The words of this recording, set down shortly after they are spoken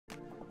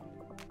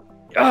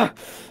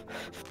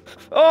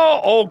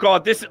Oh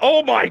god,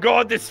 oh my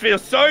god, this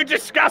feels so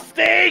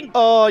disgusting!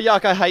 Oh,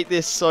 yuck, I hate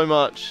this so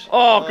much.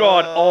 Oh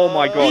god, oh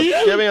my god.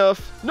 Get me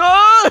off. No!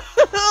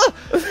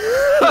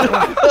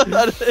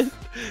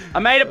 I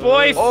made it,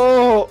 boys!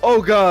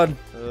 Oh god.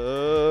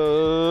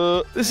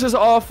 This is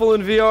awful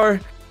in VR.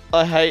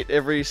 I hate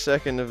every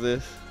second of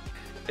this.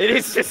 It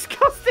is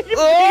disgusting.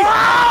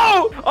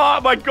 Oh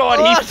my god,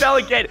 he fell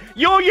again.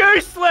 You're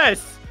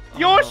useless!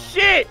 You're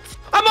shit!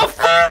 I'm a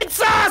fucking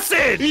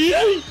sausage!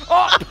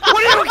 Oh, what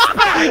do you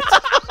expect?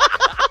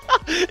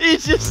 He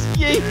just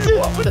yeeted.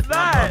 What was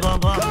that?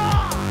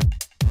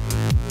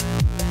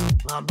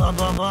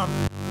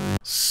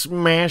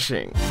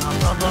 Smashing.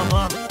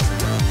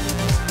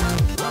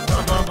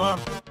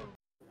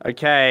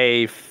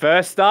 Okay,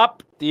 first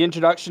up, the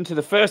introduction to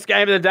the first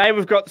game of the day.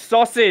 We've got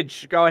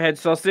Sausage. Go ahead,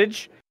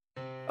 Sausage.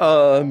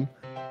 Hi,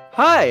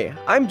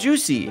 I'm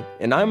Juicy,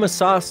 and I'm a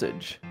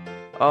sausage.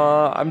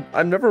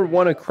 I've never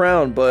won a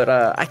crown, but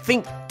I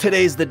think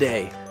today's the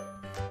day.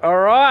 All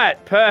right,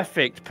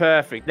 perfect.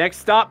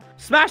 Next up,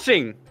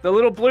 Smashing, the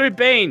little blue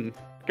bean.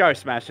 Go,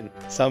 Smashing.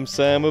 Some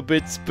say I'm a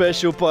bit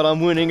special, but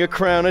I'm winning a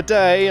crown a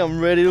day. I'm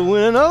ready to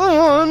win another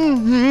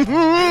one.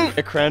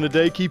 A crown a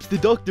day keeps the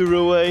doctor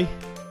away.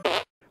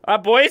 All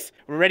right, boys,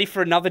 we're ready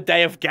for another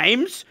day of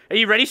games. Are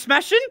you ready,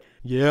 Smashing?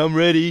 Yeah, I'm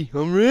ready.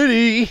 I'm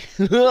ready.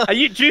 Are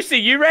you, Juicy,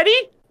 you ready,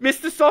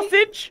 Mr.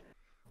 Sausage?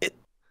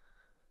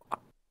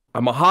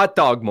 I'm a hot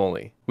dog,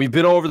 Molly. We've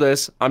been over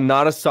this. I'm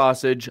not a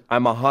sausage.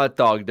 I'm a hot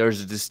dog. There's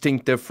a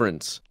distinct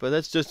difference. But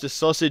that's just a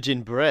sausage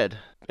in bread.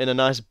 In a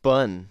nice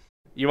bun.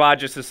 You are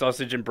just a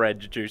sausage and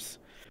bread, Juice.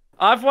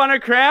 I've won a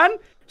crown.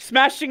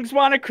 Smashing's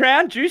won a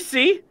crown.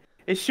 Juicy,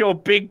 it's your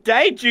big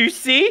day,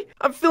 Juicy.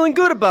 I'm feeling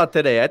good about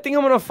today. I think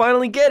I'm gonna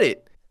finally get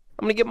it.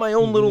 I'm gonna get my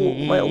own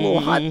little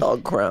hot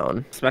dog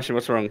crown. Smashing,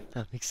 what's wrong?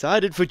 I'm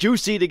excited for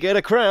Juicy to get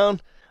a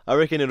crown. I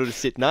reckon it'll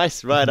sit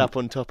nice right up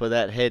on top of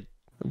that head.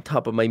 On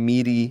top of my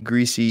meaty,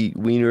 greasy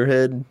wiener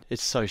head.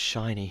 It's so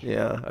shiny.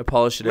 Yeah, I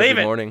polish it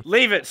every morning.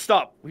 Leave it,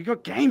 stop. We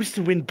got games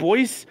to win,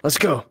 boys. Let's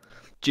go.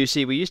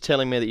 Juicy, were you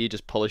telling me that you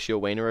just polish your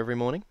wiener every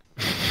morning?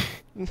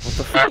 What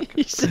the fuck?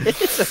 He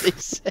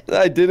said.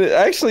 I didn't.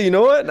 Actually, you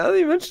know what? Now that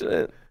you mention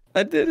it,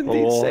 I did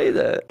indeed say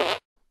that.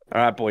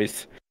 All right,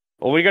 boys.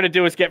 All we got to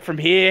do is get from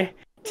here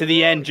to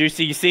the end,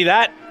 Juicy. You see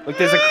that? Look,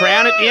 there's a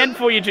crown at the end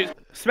for you, Juicy.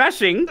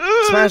 Smashing.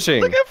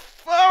 Smashing. Look how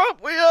far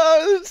up we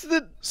are. It's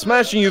the...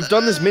 Smashing, you've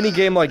done this mini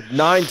game like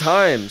 9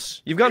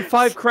 times. You've got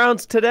 5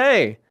 crowns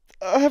today.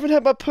 I haven't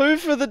had my poo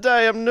for the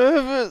day. I'm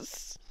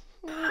nervous.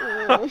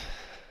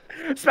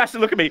 Smashing,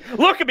 look at me.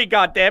 Look at me,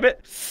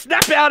 goddammit.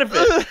 Snap out of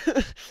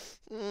it.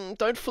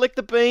 Don't flick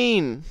the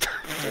bean.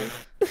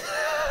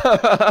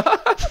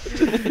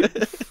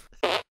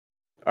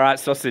 All right,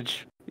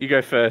 Sausage. You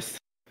go first.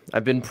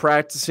 I've been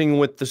practicing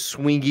with the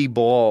swingy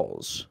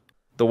balls.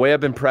 The way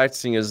I've been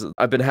practicing is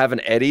I've been having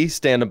Eddie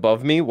stand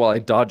above me while I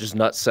dodge his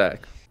nutsack.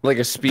 Like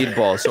a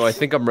speedball, so I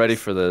think I'm ready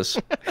for this.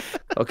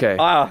 Okay.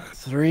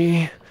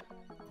 3,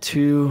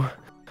 2,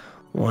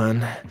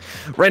 1.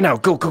 Right now.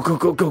 Go. Go,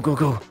 Juicy!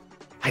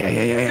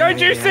 Go,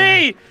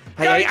 Juicy!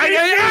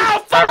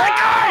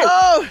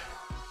 Oh!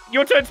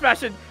 Your turn,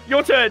 Smashing.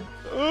 Your turn.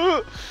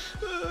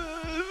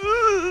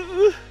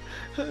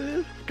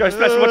 Go,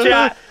 Smashing. Watch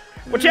out.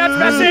 Watch out,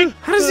 Smashing.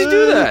 How does he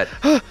do that?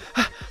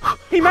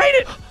 He made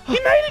it. He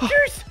made it,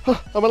 Juice.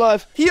 I'm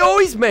alive. He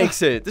always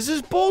makes it. This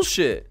is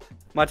bullshit.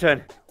 My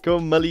turn. Go,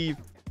 Molly.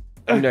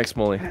 You next,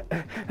 Molly.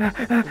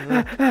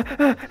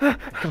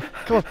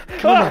 Come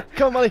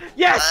on, Molly.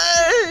 Yes!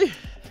 Hey!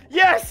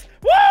 Yes!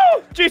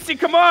 Woo! Juicy,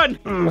 come on!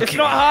 Okay. It's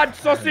not hard,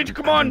 Sausage,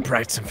 come on!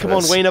 Practicing for Come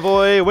on, this. wiener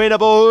boy, wiener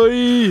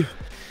boy!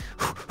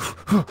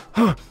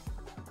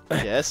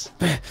 Yes.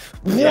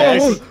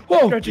 Yes!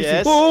 Whoa! Go, Juicy.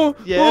 Yes. Oh!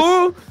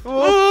 Yes.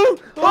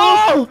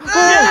 Oh!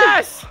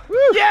 Yes!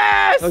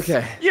 Yes!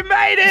 Okay. You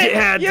made it!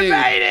 Yeah, you dude.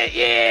 made it!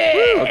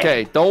 Yeah!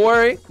 Okay, don't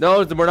worry.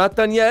 No, we're not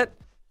done yet.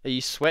 Are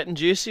you sweating,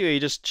 Juicy, or are you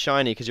just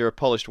shiny because you're a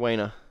polished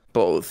wiener?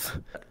 Both.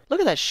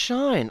 Look at that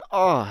shine.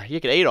 Oh, you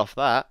could eat off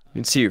that. You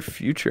can see your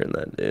future in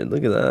that, dude.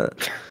 Look at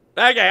that.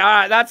 Okay,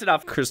 alright, that's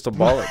enough. Crystal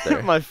ball up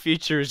there. My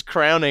future is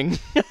crowning.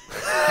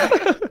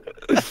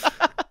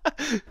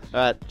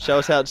 Alright, show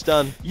us how it's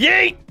done.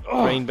 Yeet!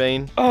 Oh, Green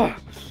bean. oh,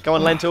 Go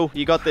on, Lentil.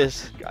 You got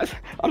this. guys,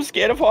 I'm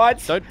scared of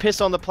heights. Don't piss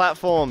on the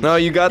platform. No,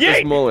 you got this,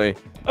 Yeet! Molly.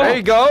 Oh. There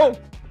you go.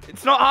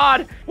 It's not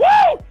hard. Woo!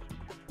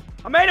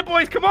 I made it,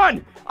 boys, come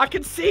on! I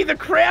can see the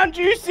crown,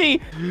 Juicy!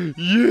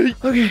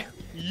 Yeet. Okay.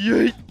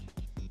 Yeet.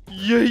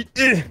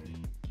 Yeet.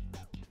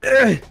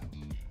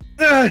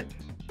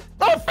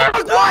 Oh, fuck!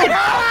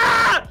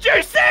 What?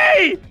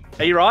 Juicy!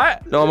 Are you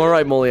right? No, I'm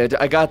alright, Molly.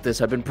 I got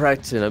this. I've been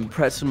practicing. I'm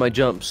practicing my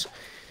jumps.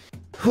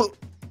 1,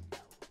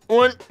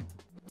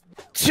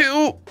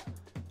 2,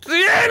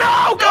 3.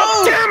 No!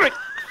 God damn it!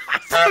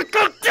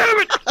 God damn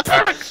it!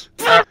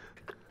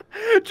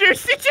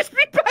 Juicy, just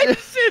be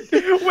patient!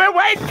 We're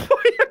waiting for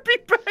you to be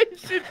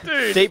patient,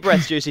 dude! Deep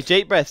breaths, Juicy.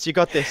 Deep breaths. You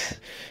got this.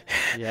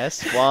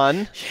 Yes.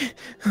 1.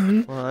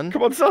 1.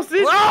 Come on,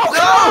 Sausage! Oh,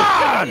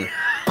 God!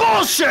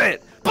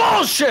 Bullshit!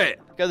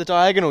 Bullshit! Go the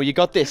diagonal. You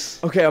got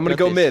this. Okay, I'm gonna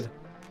Got go this. mid.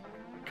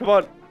 Come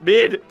on,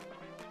 mid.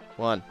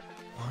 One.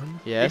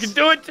 You Yes. can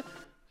do it.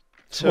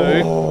 2.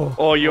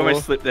 Oh, you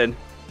almost slipped then.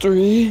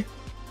 3.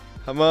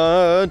 Come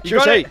on. You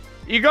got Juicy. it.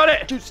 You got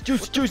it.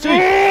 Juicy.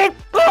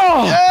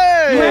 Oh!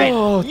 Yay!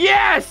 Oh!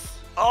 Yes.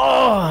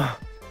 Oh!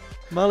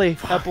 Mully,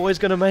 our boy's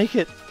gonna make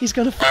it. He's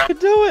gonna fucking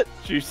do it.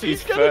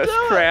 Juicy's He's gonna first do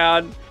it.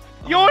 crown.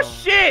 You're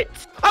shit.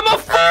 I'm a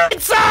fucking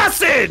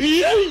sausage!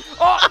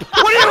 Oh,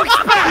 what do you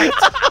expect?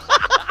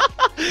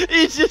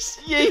 He just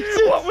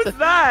yeeted. What was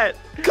that?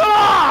 Come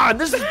on!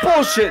 This is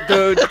bullshit,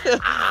 dude. Come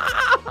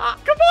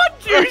on,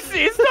 Juicy.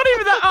 It's not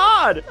even that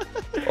hard.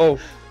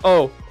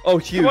 Oh,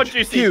 huge. Come on,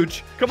 Juicy.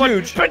 Huge. Come on,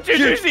 huge. but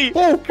Juicy.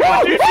 Oh, Come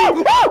on,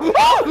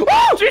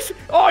 Juicy. Juicy.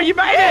 Oh, you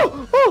made it.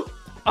 oh.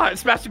 All right,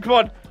 smash it. Come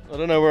on. I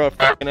don't know where I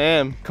fucking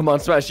am. Come on,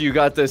 Smash, you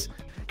got this.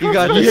 You Come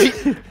got on,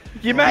 this. Smash.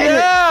 You made it.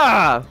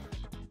 Yeah!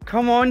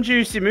 Come on,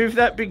 Juicy. Move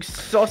that big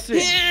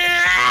sausage.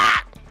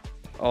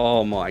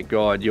 Oh my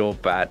God, you're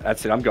bad.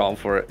 That's it. I'm going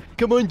for it.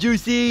 Come on,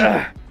 Juicy.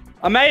 I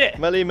made it.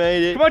 Mully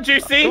made it. Come on,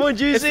 Juicy. Come on,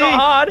 Juicy. It's not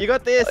hard. You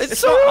got this. It's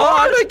so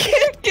hard, I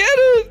can't get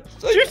it.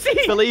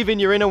 Juicy. Believe in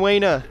your inner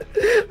wiener.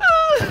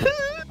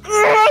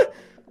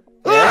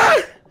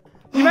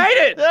 You made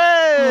it.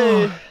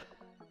 Hey!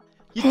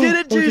 You did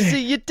it, okay. Juicy.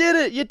 You did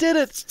it. You did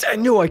it. I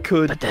knew I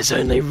could. But there's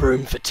only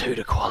room for 2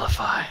 to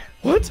qualify.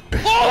 What?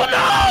 Oh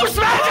no!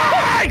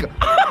 Smashing!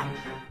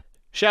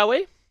 Shall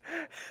we?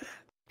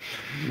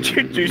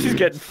 Juicy's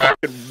getting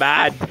fucking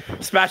mad.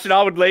 Smash it.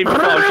 I would leave if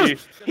I was you.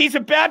 He's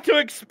about to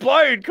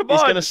explode. Come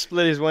He's on, gonna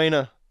split his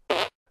wiener.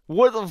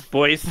 What the?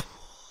 boys.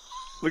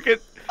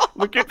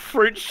 Look at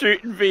fruit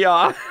shoot in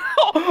VR.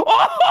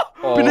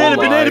 Oh Banana,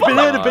 my banana, God.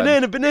 banana,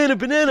 banana, banana,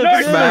 banana, No,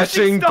 banana.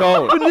 Smashing,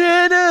 don't.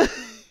 Banana.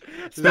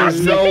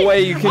 There's no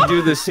way you can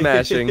do this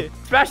smashing.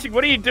 Smashing.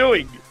 What are you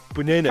doing?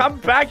 Banana. Come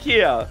back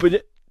here.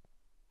 Bana-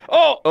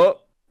 Oh, Oh,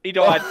 he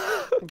died.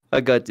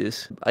 I got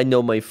this. I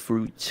know my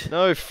fruit.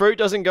 No, fruit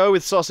doesn't go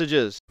with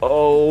sausages.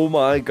 Oh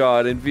my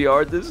God! In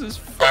VR, this is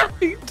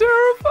fucking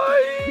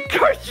terrifying.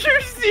 Go,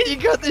 Juicy. You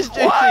got this,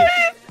 Juicy. What?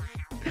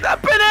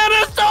 That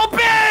banana's so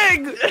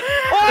big.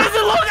 Why does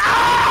it look?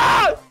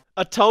 Ah!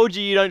 I told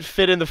you don't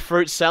fit in the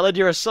fruit salad.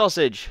 You're a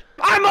sausage.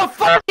 I'm a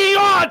fucking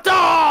hot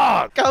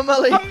dog. Come,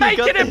 Mully. I'm You making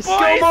got it, this. boy.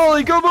 Go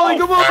Molly, go Molly,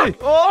 go Molly.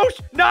 Oh,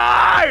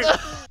 no.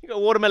 You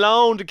got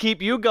watermelon to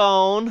keep you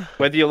going.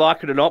 Whether you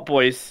like it or not,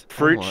 boys,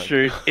 Fruit my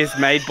Shoot is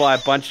made by a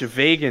bunch of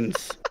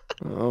vegans.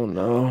 Oh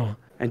no.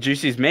 And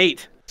Juicy's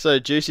meat. So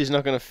Juicy's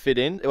not going to fit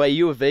in. Wait,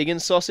 you a vegan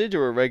sausage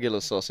or a regular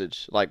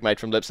sausage? Like made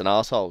from lips and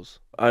assholes?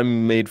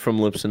 I'm made from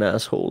lips and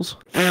assholes.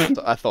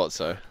 I thought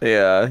so.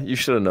 Yeah, you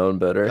should have known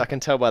better. I can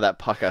tell by that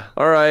pucker.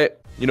 All right.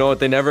 You know what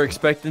they never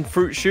expect in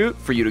Fruit Shoot?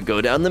 For you to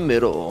go down the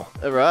middle.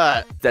 All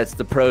right. That's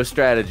the pro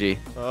strategy.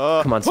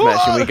 Oh. Come on,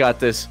 Smashing, we got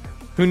this.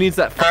 Who needs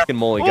that fucking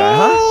molly guy,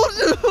 huh?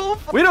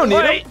 Oh, We don't need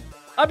Wait, him.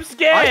 I'm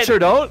scared. I sure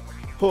don't.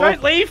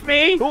 Don't leave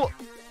me. Oh.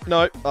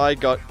 No, I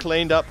got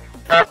cleaned up.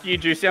 Fuck you,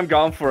 Juicy. I'm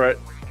going for it.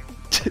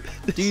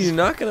 Dude, you're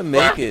not gonna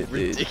make it,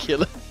 dude.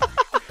 Ridiculous.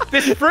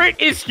 This fruit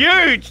is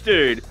huge,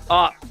 dude.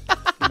 Ah,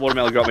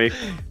 watermelon got me.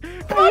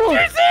 Come on,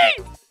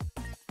 Juicy.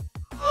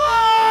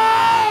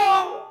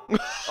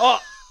 Oh.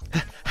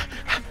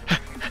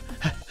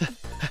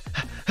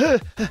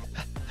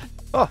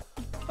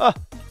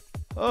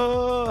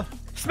 Oh.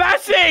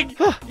 Smashing!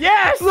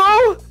 Yes!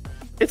 No!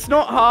 It's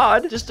not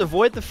hard. Just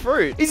avoid the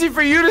fruit. Easy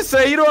for you to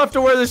say. You don't have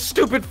to wear this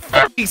stupid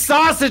fucking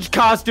sausage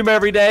costume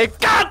every day.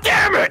 God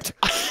damn it!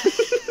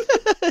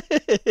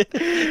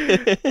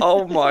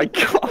 Oh my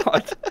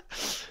God.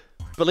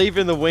 Believe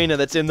in the wiener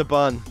that's in the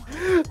bun.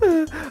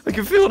 I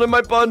can feel it in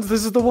my buns.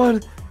 This is the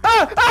one.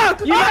 Ah! Ah!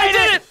 You I made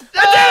did it! it!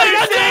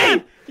 I did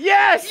it!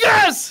 Yes!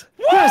 Yes!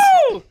 Woo! Yes!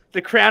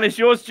 The crown is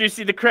yours,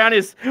 Juicy. The crown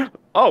is...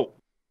 Oh.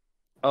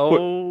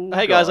 Oh,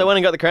 Hey guys, I God. went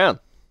and got the crown.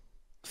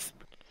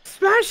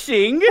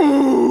 Smashing?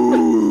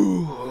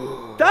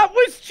 That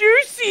was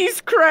Juicy's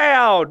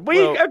crown. We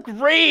Well-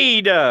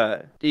 agreed.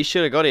 You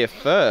should have got here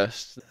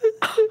first.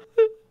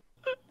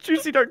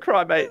 Juicy, don't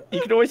cry, mate.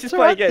 You can always just It's play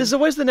alright, again. there's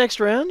always the next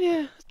round,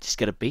 yeah. Just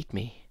gotta beat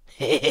me.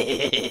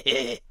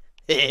 I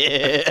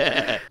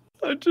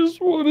just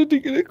wanted to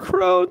get a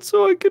crown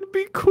so I could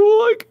be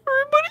cool like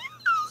everybody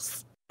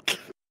else.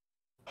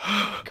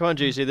 Come on,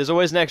 Juicy, there's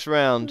always next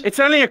round. It's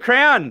only a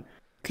crown.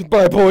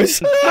 Goodbye, boys.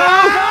 Juicy!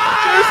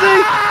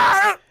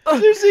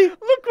 Juicy!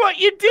 Look what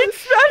you did,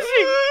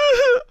 Smashing!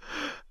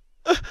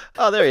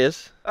 Oh, there he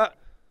is. Oh.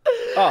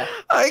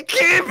 I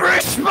keep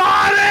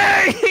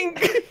responding.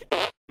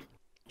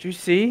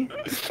 Juicy?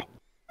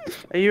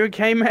 Are you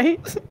okay, mate?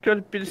 Got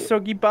a bit of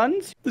soggy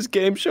buns? This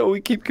game show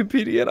we keep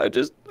competing in, I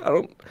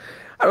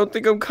don't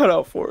think I'm cut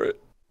out for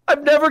it.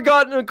 I've never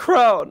gotten a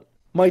crown.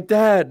 My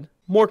dad,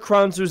 more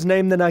crowns to his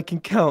name than I can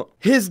count.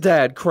 His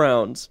dad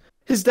crowns.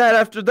 His dad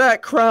after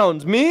that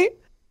crowns. Me?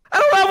 I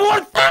don't have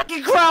one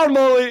fucking crown,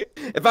 Molly.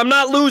 If I'm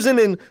not losing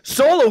in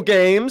solo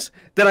games,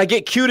 then I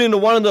get cued into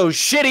one of those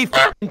shitty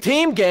fucking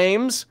team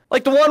games,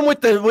 like the one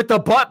with the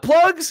butt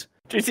plugs.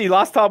 Juicy,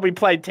 last time we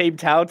played Team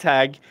Tail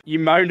Tag, you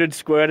moaned and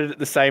squirted at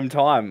the same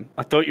time.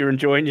 I thought you were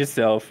enjoying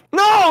yourself.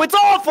 No, it's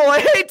awful. I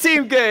hate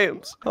team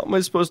games. How am I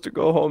supposed to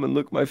go home and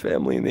look my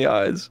family in the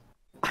eyes?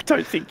 I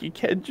don't think you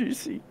can,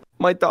 Juicy.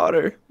 My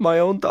daughter, my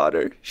own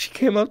daughter, she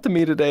came up to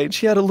me today and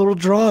she had a little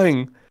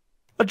drawing.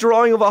 A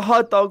drawing of a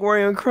hot dog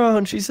wearing a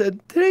crown. She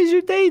said, "Today's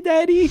your day,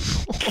 Daddy.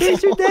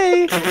 Today's your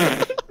day."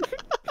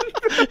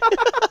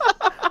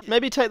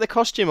 Maybe take the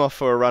costume off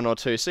for a run or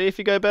two, see if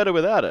you go better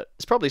without it.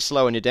 It's probably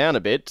slowing you down a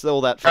bit,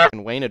 all that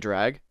fucking wiener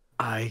drag.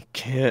 I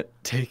can't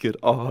take it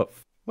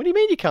off. What do you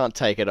mean you can't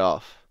take it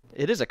off?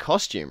 It is a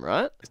costume,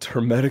 right? It's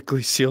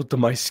hermetically sealed to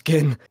my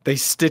skin. They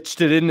stitched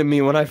it into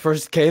me when I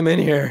first came in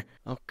here.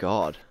 Oh,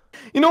 God.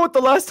 You know what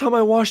the last time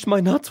I washed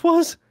my nuts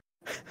was?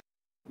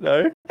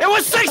 No? It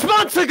was 6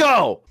 months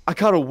ago! I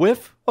caught a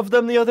whiff of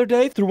them the other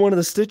day through one of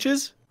the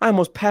stitches. I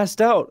almost passed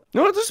out.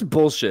 You know what? This is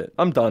bullshit.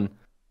 I'm done.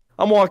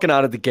 I'm walking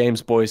out of the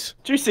games, boys.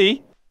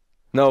 Juicy?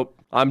 Nope.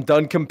 I'm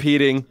done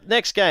competing.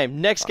 Next game.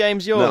 Next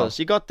game's yours.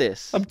 You got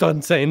this. I'm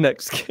done saying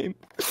next game.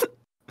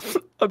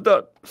 I'm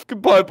done.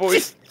 Goodbye,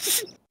 boys.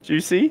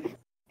 Juicy?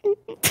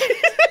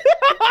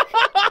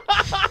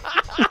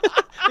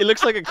 He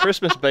looks like a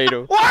Christmas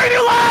beetle. Why are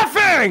you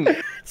laughing?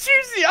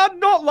 Juicy, I'm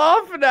not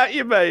laughing at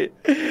you, mate.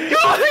 You're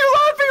laughing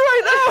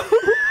right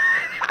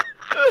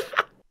now.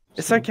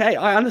 It's okay.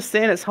 I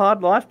understand it's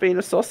hard life being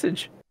a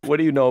sausage. What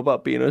do you know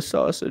about being a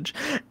sausage?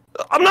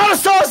 I'm not a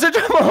sausage.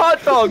 I'm a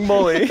hot dog,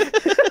 Molly.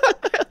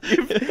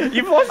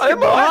 You've lost your I'm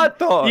a mind. hot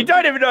dog. You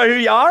don't even know who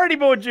you are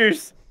anymore,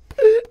 Juice.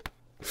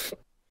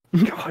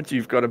 God,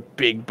 you've got a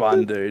big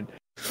bun, dude.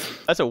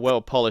 That's a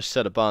well-polished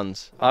set of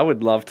buns. I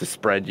would love to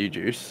spread you,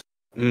 Juice.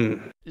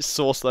 You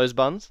sauce those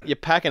buns. You're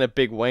packing a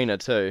big wiener,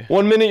 too.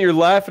 1 minute you're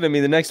laughing at me,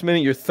 the next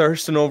minute you're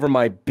thirsting over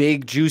my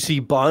big, juicy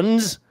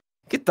buns?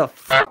 Get the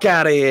fuck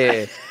out of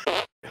here.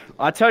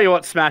 I tell you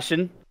what,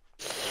 Smashing.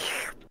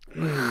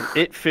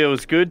 It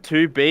feels good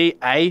to be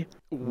a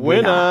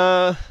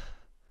Winner!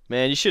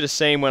 Man, you should have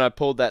seen when I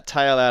pulled that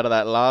tail out of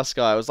that last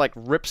guy. It was like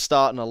rip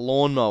starting a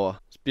lawnmower.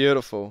 It's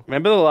beautiful.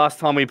 Remember the last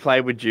time we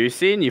played with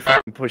Juicy and you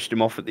fucking pushed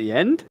him off at the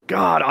end?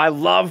 God, I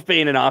love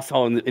being an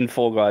asshole in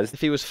Fall Guys. If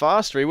he was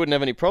faster, he wouldn't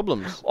have any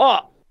problems.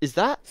 Oh, Is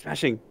that?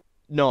 Smashing.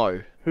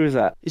 No. Who is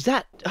that? Is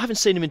that? I haven't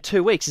seen him in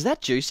 2 weeks. Is that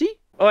Juicy?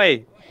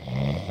 Oi.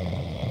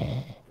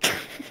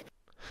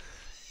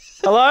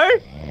 Hello?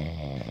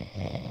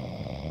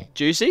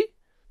 Juicy?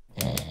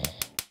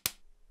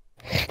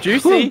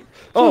 Juicy?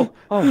 Oh.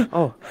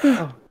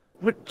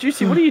 What,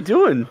 Juicy, what are you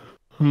doing?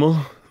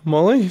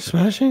 Molly,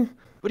 smashing?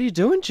 What are you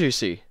doing,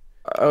 Juicy?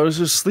 I was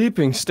just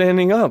sleeping,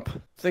 standing up,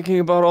 thinking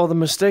about all the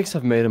mistakes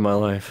I've made in my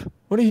life.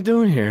 What are you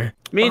doing here?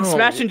 Me and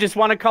Smashing just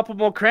won a couple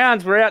more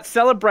crowns. We're out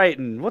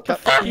celebrating. What the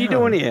fuck are you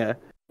doing here?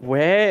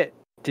 Where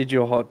did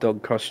your hot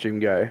dog costume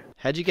go?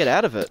 How'd you get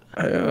out of it?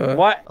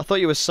 What? I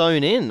thought you were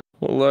sewn in.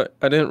 Well,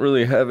 I didn't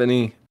really have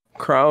any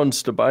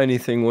crowns to buy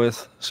anything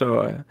with,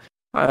 so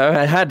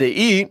I had to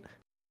eat.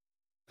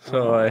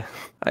 So I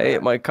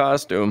ate my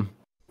costume.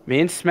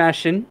 Me and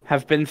Smashing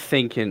have been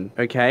thinking,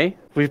 okay?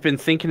 We've been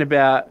thinking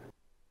about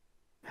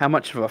how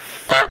much of a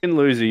fucking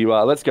loser you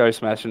are. Let's go,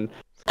 Smashing.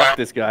 Fuck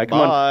this guy.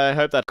 Come on. I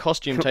hope that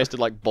costume tasted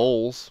like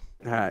balls.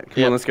 Alright,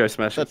 come on, let's go,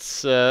 Smashing.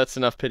 That's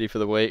enough pity for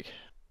the week.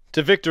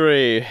 To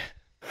victory!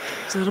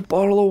 Is that a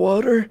bottle of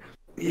water?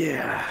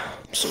 Yeah.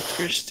 I'm so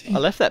thirsty. I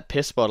left that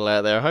piss bottle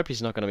out there. I hope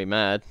he's not going to be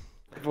mad.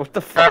 What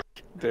the fuck,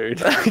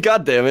 dude?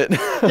 God damn it.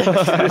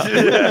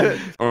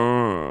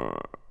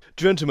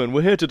 Gentlemen,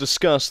 we're here to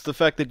discuss the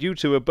fact that you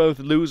two are both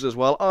losers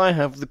while I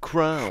have the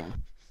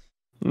crown.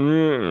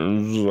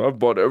 Yes, I've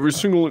bought every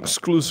single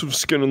exclusive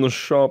skin in the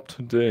shop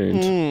to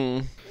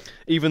date.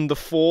 Even the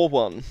 4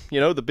 one. You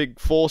know, the big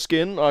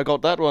foreskin? I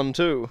got that one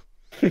too.